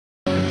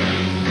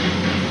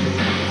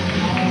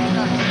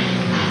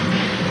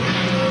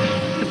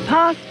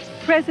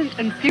present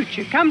and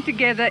future come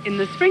together in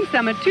the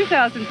Spring-Summer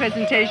 2000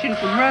 presentation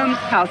from Rome's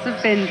House of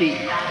Fendi.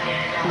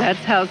 That's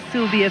how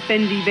Silvia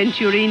Fendi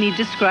Venturini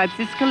describes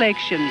this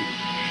collection.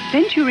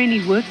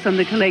 Venturini works on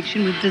the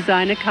collection with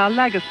designer Karl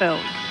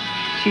Lagerfeld.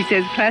 She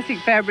says classic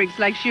fabrics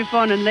like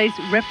chiffon and lace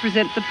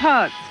represent the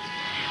past,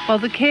 while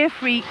the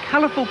carefree,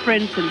 colourful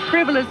prints and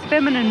frivolous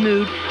feminine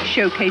mood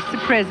showcase the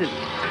present.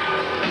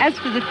 As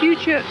for the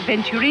future,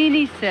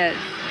 Venturini says,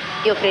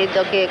 Io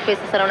credo che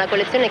questa sarà una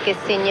collezione che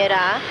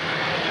segnerà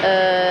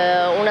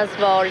una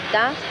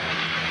svolta.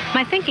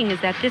 My thinking is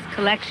that this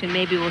collection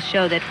maybe will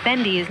show that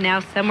Fendi is now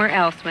somewhere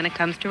else when it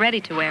comes to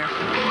ready-to-wear.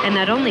 And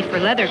not only for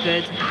leather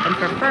goods and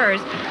for furs,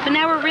 but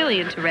now we're really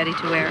into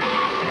ready-to-wear.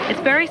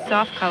 It's very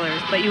soft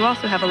colors, but you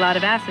also have a lot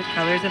of acid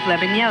colors of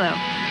lemon yellow.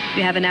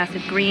 You have an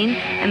acid green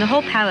and the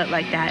whole palette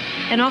like that,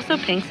 and also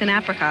pinks and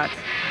apricots.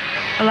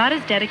 A lot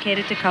is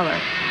dedicated to color,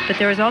 but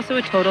there is also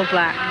a total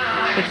black,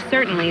 which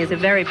certainly is a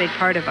very big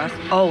part of us,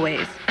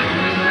 always.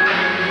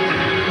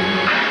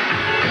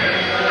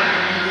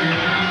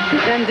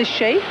 And the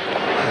shape?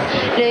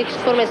 Le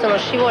forme sono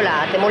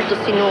scivolate, molto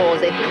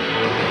sinuose.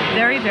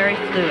 Very, very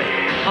fluid,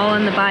 all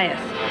in the bias.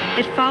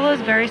 It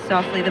follows very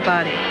softly the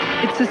body.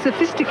 It's a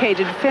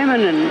sophisticated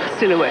feminine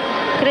silhouette.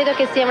 Credo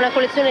che sia una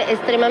collezione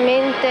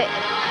estremamente...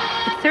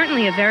 It's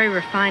certainly a very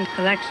refined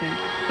collection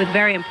with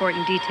very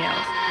important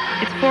details.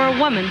 It's for a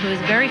woman who is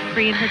very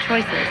free in her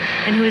choices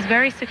and who is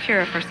very secure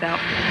of herself.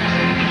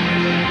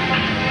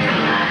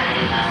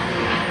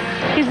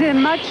 Is there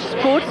much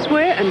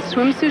sportswear and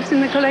swimsuits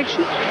in the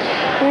collection?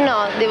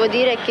 No, devo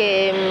dire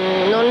che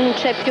non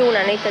c'è più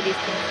una netta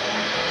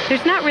distinzione.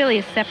 There's not really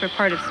a separate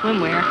part of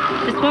swimwear.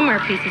 The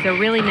swimwear pieces are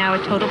really now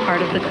a total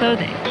part of the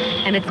clothing,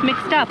 and it's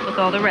mixed up with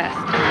all the rest.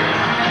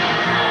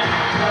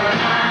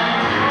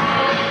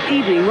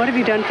 Evening, what have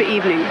you done for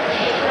evening?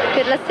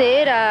 Per la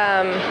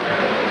sera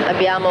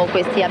abbiamo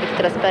questi abiti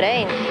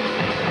trasparenti.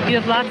 You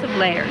have lots of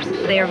layers.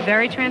 They are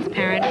very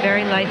transparent,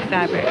 very light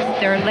fabrics.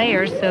 There are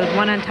layers sewed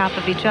one on top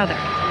of each other.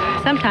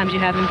 Sometimes you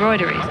have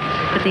embroideries,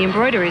 but the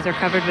embroideries are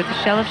covered with a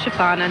shell of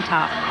chiffon on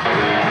top.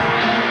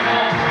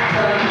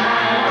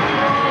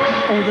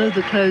 Although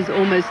the clothes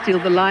almost steal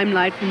the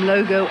limelight from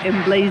logo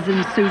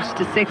emblazoned suits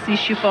to sexy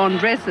chiffon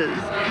dresses,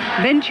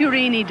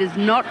 Venturini does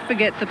not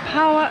forget the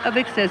power of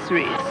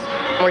accessories.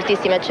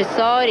 Moltissimi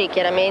accessori,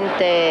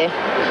 chiaramente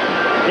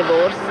le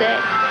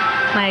borse.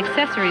 My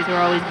accessories are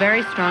always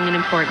very strong and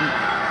important.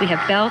 We have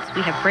belts,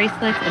 we have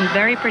bracelets, and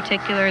very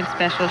particular and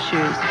special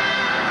shoes.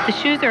 The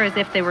shoes are as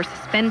if they were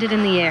suspended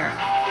in the air.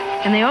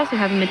 And they also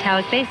have a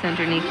metallic base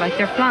underneath, like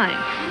they're flying.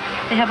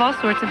 They have all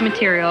sorts of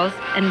materials,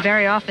 and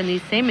very often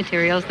these same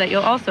materials that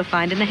you'll also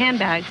find in the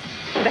handbags.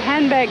 The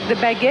handbag, the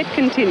baguette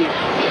continue.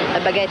 La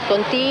baguette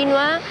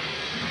continua.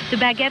 The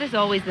baguette is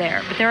always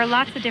there, but there are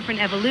lots of different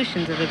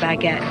evolutions of the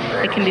baguette.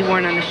 It can be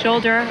worn on the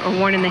shoulder, or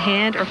worn in the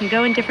hand, or can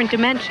go in different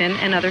dimension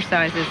and other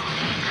sizes.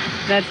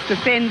 That's the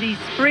Fendi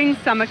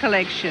Spring-Summer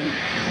collection.